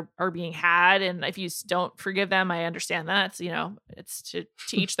conversations are being had. And if you don't forgive them, I understand that. It's, it's to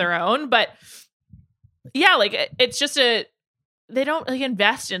each their own. But yeah, like, it's just they don't, like,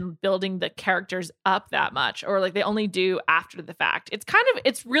 invest in building the characters up that much, or, like, they only do after the fact.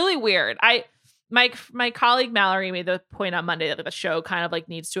 It's really weird. My colleague Mallory made the point on Monday that the show kind of, like,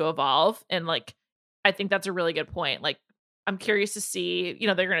 needs to evolve. And, like, I think that's a really good point. Like, I'm curious to see,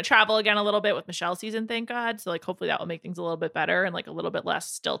 they're going to travel again a little bit with Michelle's season, thank God. So, like, hopefully that will make things a little bit better and, like, a little bit less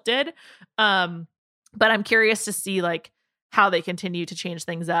stilted. But I'm curious to see, like, how they continue to change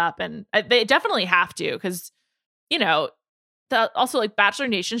things up. And they definitely have to, because, also, like, Bachelor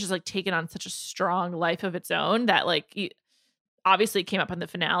Nation's just, like, taken on such a strong life of its own that, like, obviously it came up in the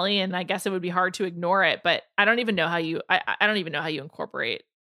finale, and I guess it would be hard to ignore it. But I don't even know how you incorporate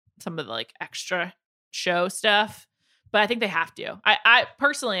some of the, like, extra show stuff. but I think they have to. I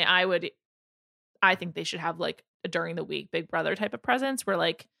personally, I think they should have like a during the week Big Brother type of presence where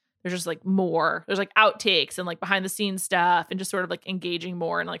like there's just like more, there's like outtakes and like behind the scenes stuff and just sort of like engaging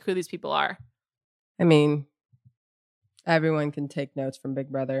more in like who these people are. I mean, everyone can take notes from Big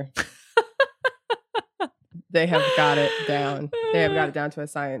Brother. They have got it down. They have got it down to a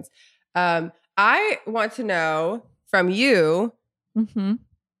science. I want to know from you,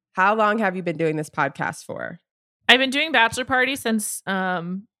 how long have you been doing this podcast for? I've been doing Bachelor Party since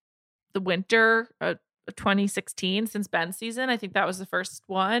the winter of 2016, since Ben's season. I think that was the first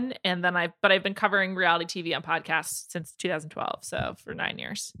one. And then I've been covering reality TV on podcasts since 2012. So for 9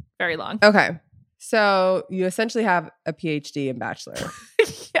 years, very long. Okay. So you essentially have a PhD in Bachelor.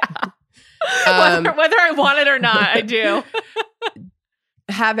 Yeah. Whether I want it or not, I do.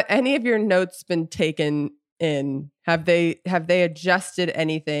 Have any of your notes been taken in? Have they adjusted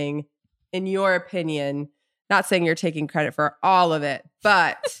anything in your opinion? Not saying you're taking credit for all of it,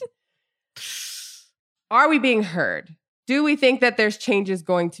 but are we being heard? Do we think that there's changes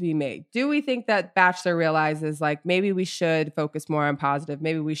going to be made? Do we think that Bachelor realizes like maybe we should focus more on positive?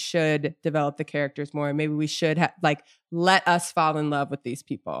 Maybe we should develop the characters more. Maybe we should like let us fall in love with these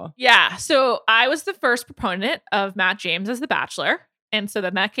people. Yeah. So I was the first proponent of Matt James as the Bachelor. And so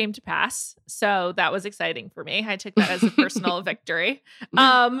then that came to pass. So that was exciting for me. I took that as a personal victory.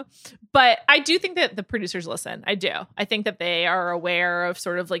 But I do think that the producers listen. I do. I think that they are aware of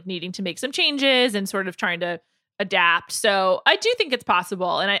sort of like needing to make some changes and sort of trying to adapt. So I do think it's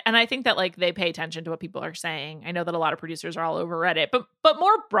possible. And I think that like they pay attention to what people are saying. I know that a lot of producers are all over Reddit, but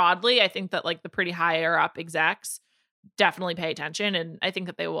more broadly, I think that like the pretty higher up execs definitely pay attention. And I think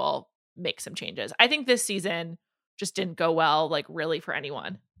that they will make some changes. I think this season just didn't go well, like really for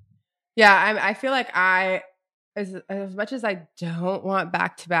anyone. Yeah, I feel like as much as I don't want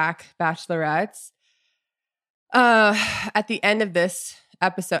back-to-back bachelorettes, at the end of this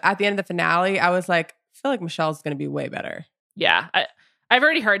episode, at the end of the finale, I was like, I feel like Michelle's going to be way better. Yeah, I've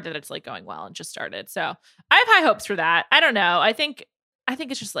already heard that it's like going well and just started. So I have high hopes for that. I don't know. I think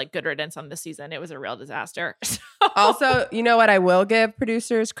it's just like good riddance on this season. It was a real disaster. Also, you know what I will give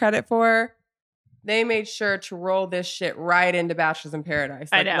producers credit for? They made sure to roll this shit right into Bachelors in Paradise.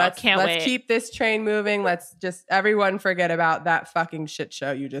 Like, I know. Let's keep this train moving. Let's just everyone forget about that fucking shit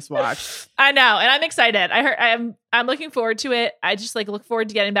show you just watched. I know, and I'm excited. I'm looking forward to it. I just like look forward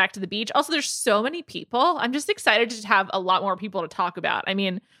to getting back to the beach. Also, there's so many people. I'm just excited to have a lot more people to talk about. I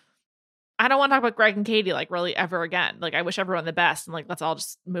mean, I don't want to talk about Greg and Katie like really ever again. Like I wish everyone the best, and like let's all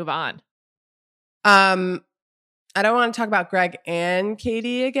just move on. I don't want to talk about Greg and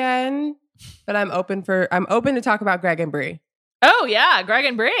Katie again. But I'm open to talk about Greg and Brie. Oh yeah, Greg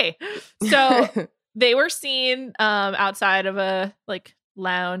and Brie. So they were seen outside of a like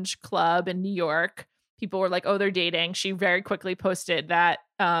lounge club in New York. People were like, "Oh, they're dating." She very quickly posted that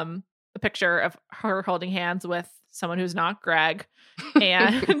a picture of her holding hands with someone who's not Greg,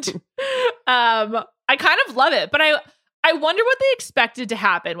 and I kind of love it. But I wonder what they expected to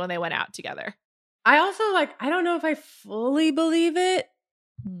happen when they went out together. I also I don't know if I fully believe it.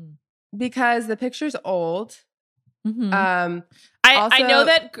 Because the picture's old. Mm-hmm. I know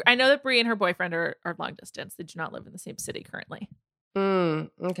that Brie and her boyfriend are long distance. They do not live in the same city currently.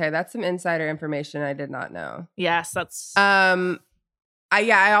 Okay, that's some insider information I did not know. Yes, that's. I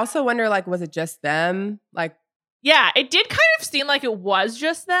also wonder was it just them? Yeah, it did kind of seem like it was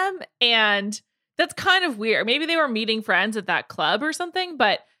just them, and that's kind of weird. Maybe they were meeting friends at that club or something,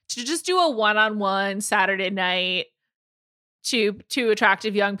 but to just do a one-on-one Saturday night. Two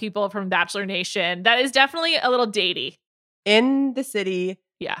attractive young people from Bachelor Nation. That is definitely a little datey. In the city.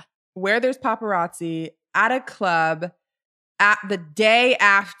 Yeah. Where there's paparazzi at a club at the day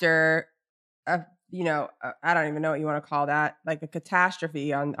after, I don't even know what you want to call that. Like a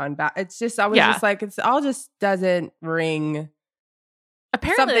catastrophe on it's just, I was just like, it's all just doesn't ring.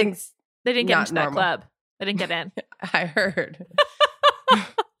 Apparently they didn't get into normal. That club. They didn't get in. I heard.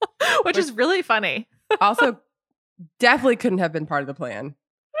 Which is really funny. Also, definitely couldn't have been part of the plan.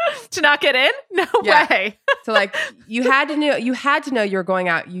 To not get in? No way. So you had to know you were going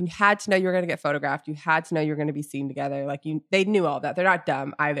out. You had to know you were going to get photographed. You had to know you were going to be seen together. They knew all that. They're not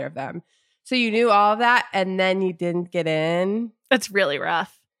dumb, either of them. So you knew all of that, and then you didn't get in. That's really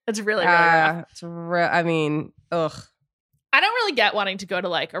rough. It's really rough. I mean, ugh. I don't really get wanting to go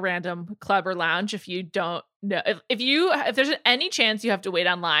to a random club or lounge if you don't know. If there's any chance you have to wait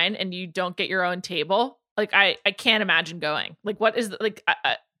online and you don't get your own table. I can't imagine going. What is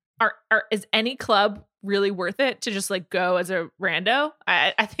is any club really worth it to just go as a rando?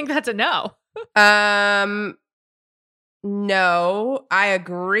 I think that's a no. No, I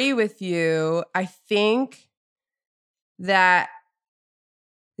agree with you. I think that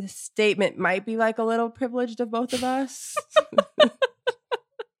this statement might be like a little privileged of both of us.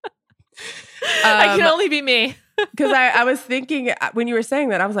 I can only be me. Because I was thinking when you were saying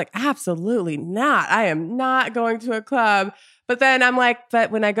that, I was like, absolutely not. I am not going to a club. But then I'm like,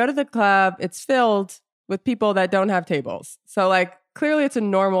 but when I go to the club, it's filled with people that don't have tables. So like, clearly it's a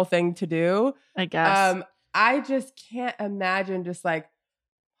normal thing to do. I guess. I just can't imagine just like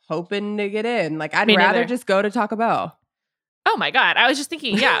hoping to get in. Like, I'd Me rather neither. just go to Taco Bell. Oh my God. I was just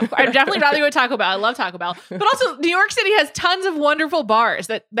thinking, yeah, I'd definitely rather go to Taco Bell. I love Taco Bell. But also, New York City has tons of wonderful bars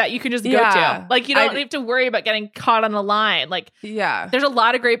that you can just go to. Like, you don't have to worry about getting caught on a line. Like, Yeah. there's a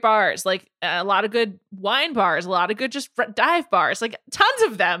lot of great bars, like a lot of good wine bars, a lot of good just dive bars, like tons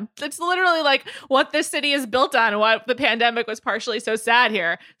of them. It's literally like what this city is built on and why the pandemic was partially so sad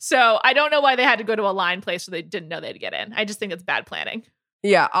here. So I don't know why they had to go to a line place where they didn't know they'd get in. I just think it's bad planning.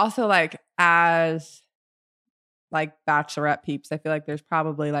 Yeah. Also, like, as like bachelorette peeps, I feel like there's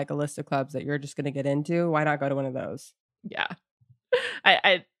probably like a list of clubs that you're just going to get into. Why not go to one of those? Yeah.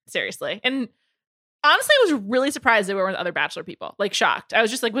 I seriously. And honestly, I was really surprised they were with other Bachelor people. Like, shocked. I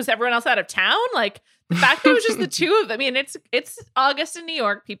was just like, was everyone else out of town? Like, the fact that it was just the two of them. I mean, it's August in New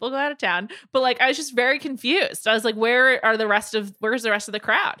York. People go out of town. But like, I was just very confused. I was like, where's the rest of the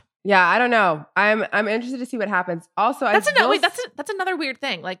crowd? Yeah, I don't know. I'm interested to see what happens. Also, That's another weird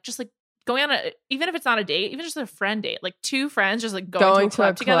thing. Like, just like going on even if it's not a date, even just a friend date, like two friends just like going to a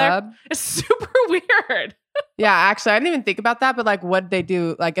club together. It's super weird. Yeah, actually, I didn't even think about that. But like, what'd they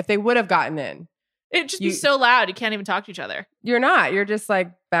do? Like, if they would have gotten in, it'd just be so loud you can't even talk to each other. You're not. You're just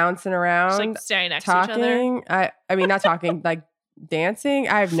like bouncing around, just like staring next to each other. I mean, not talking, like dancing.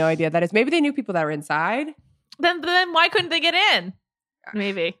 I have no idea what that is. Maybe they knew people that were inside. Then why couldn't they get in?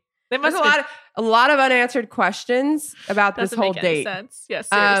 Maybe. There's a lot of unanswered questions about this whole date. Sense. Yeah,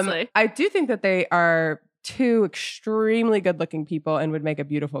 seriously. I do think that they are two extremely good-looking people and would make a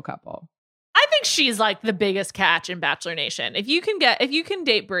beautiful couple. I think she's like the biggest catch in Bachelor Nation. If you can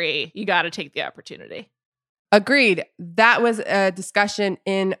date Brie, you got to take the opportunity. Agreed. That was a discussion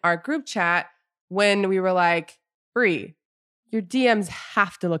in our group chat when we were like, Brie, your DMs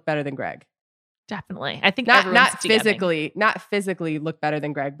have to look better than Greg. Definitely. I think not physically look better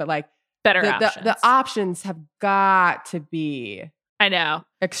than Greg, but like better options. The options have got to be, I know,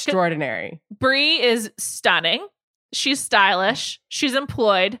 extraordinary. Brie is stunning. She's stylish. She's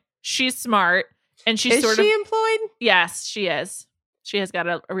employed. She's smart. And she's is she employed? Yes, she is. She has got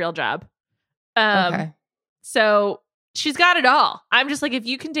a real job. Okay. So she's got it all. I'm just like, if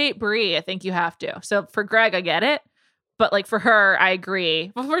you can date Brie, I think you have to. So for Greg, I get it. But like for her, I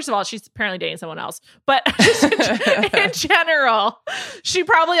agree. Well, first of all, she's apparently dating someone else. But in general, she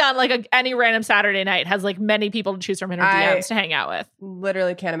probably on like any random Saturday night has like many people to choose from in her DMs to hang out with.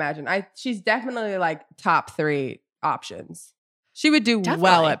 Literally can't imagine. She's definitely like top 3 options. She would do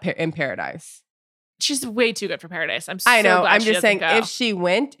well in Paradise. She's way too good for Paradise. I know. I'm just saying, if she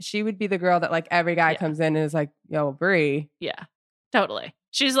went, she would be the girl that like every guy comes in and is like, "Yo, Brie." Yeah, totally.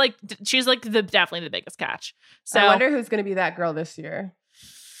 She's definitely the biggest catch. So I wonder who's going to be that girl this year,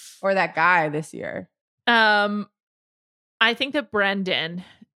 or that guy this year. I think that Brendan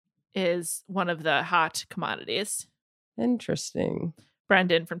is one of the hot commodities. Interesting.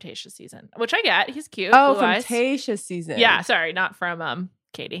 Brendan from Tayshia's season, which I get. He's cute. Oh, from Tayshia's season. Yeah, sorry, not from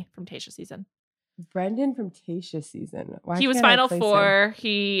Katie, from Tayshia's season. Brendan from Tayshia's season. Why he was Final Four.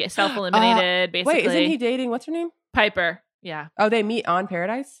 He self-eliminated, basically. Wait, isn't he dating, what's her name? Piper. Yeah. Oh, they meet on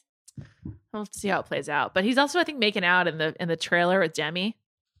Paradise? We'll have to see how it plays out. But he's also, I think, making out in the trailer with Demi.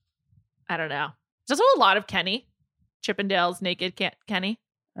 I don't know. There's also a lot of Kenny. Chippendale's naked Kenny.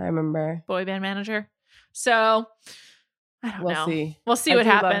 I remember. Boy band manager. So, I don't know. We'll see. We'll see what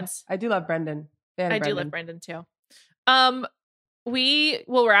happens. I do love Brendan. I do love Brendan, too. We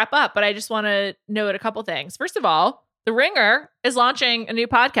will wrap up, but I just want to note a couple things. First of all, The Ringer is launching a new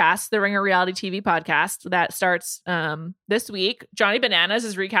podcast, The Ringer Reality TV podcast, that starts this week. Johnny Bananas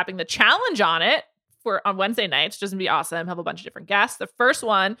is recapping the challenge on it on Wednesday nights, which is going to be awesome. Have a bunch of different guests. The first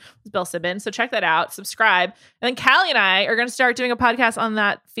one was Bill Sibbins, so check that out. Subscribe. And then Callie and I are going to start doing a podcast on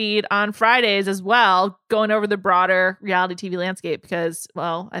that feed on Fridays as well, going over the broader reality TV landscape because,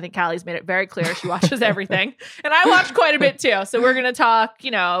 well, I think Callie's made it very clear she watches everything. And I watch quite a bit too. So we're going to talk,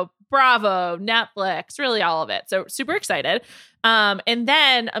 Bravo, Netflix, really all of it. So super excited. And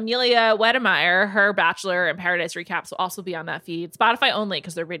then Amelia Wedemeyer, her Bachelor and Paradise recaps will also be on that feed. Spotify only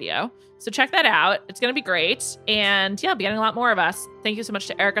because they're video. So check that out. It's going to be great. And yeah, be getting a lot more of us. Thank you so much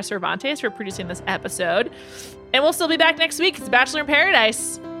to Erica Cervantes for producing this episode. And we'll still be back next week. It's Bachelor in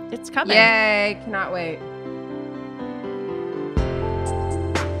Paradise. It's coming. Yay. Cannot wait.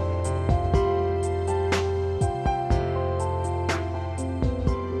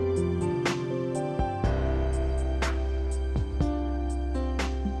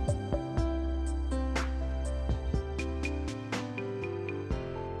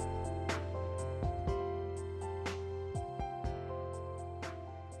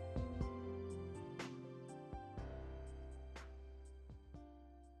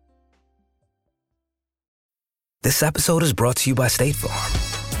 This episode is brought to you by State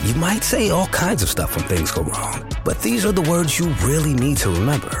Farm. You might say all kinds of stuff when things go wrong, but these are the words you really need to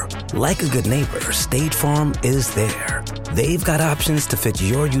remember. Like a good neighbor, State Farm is there. They've got options to fit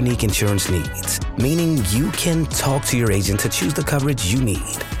your unique insurance needs, meaning you can talk to your agent to choose the coverage you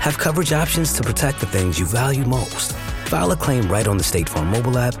need, have coverage options to protect the things you value most, file a claim right on the State Farm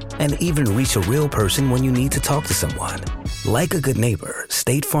mobile app, and even reach a real person when you need to talk to someone. Like a good neighbor,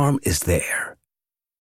 State Farm is there.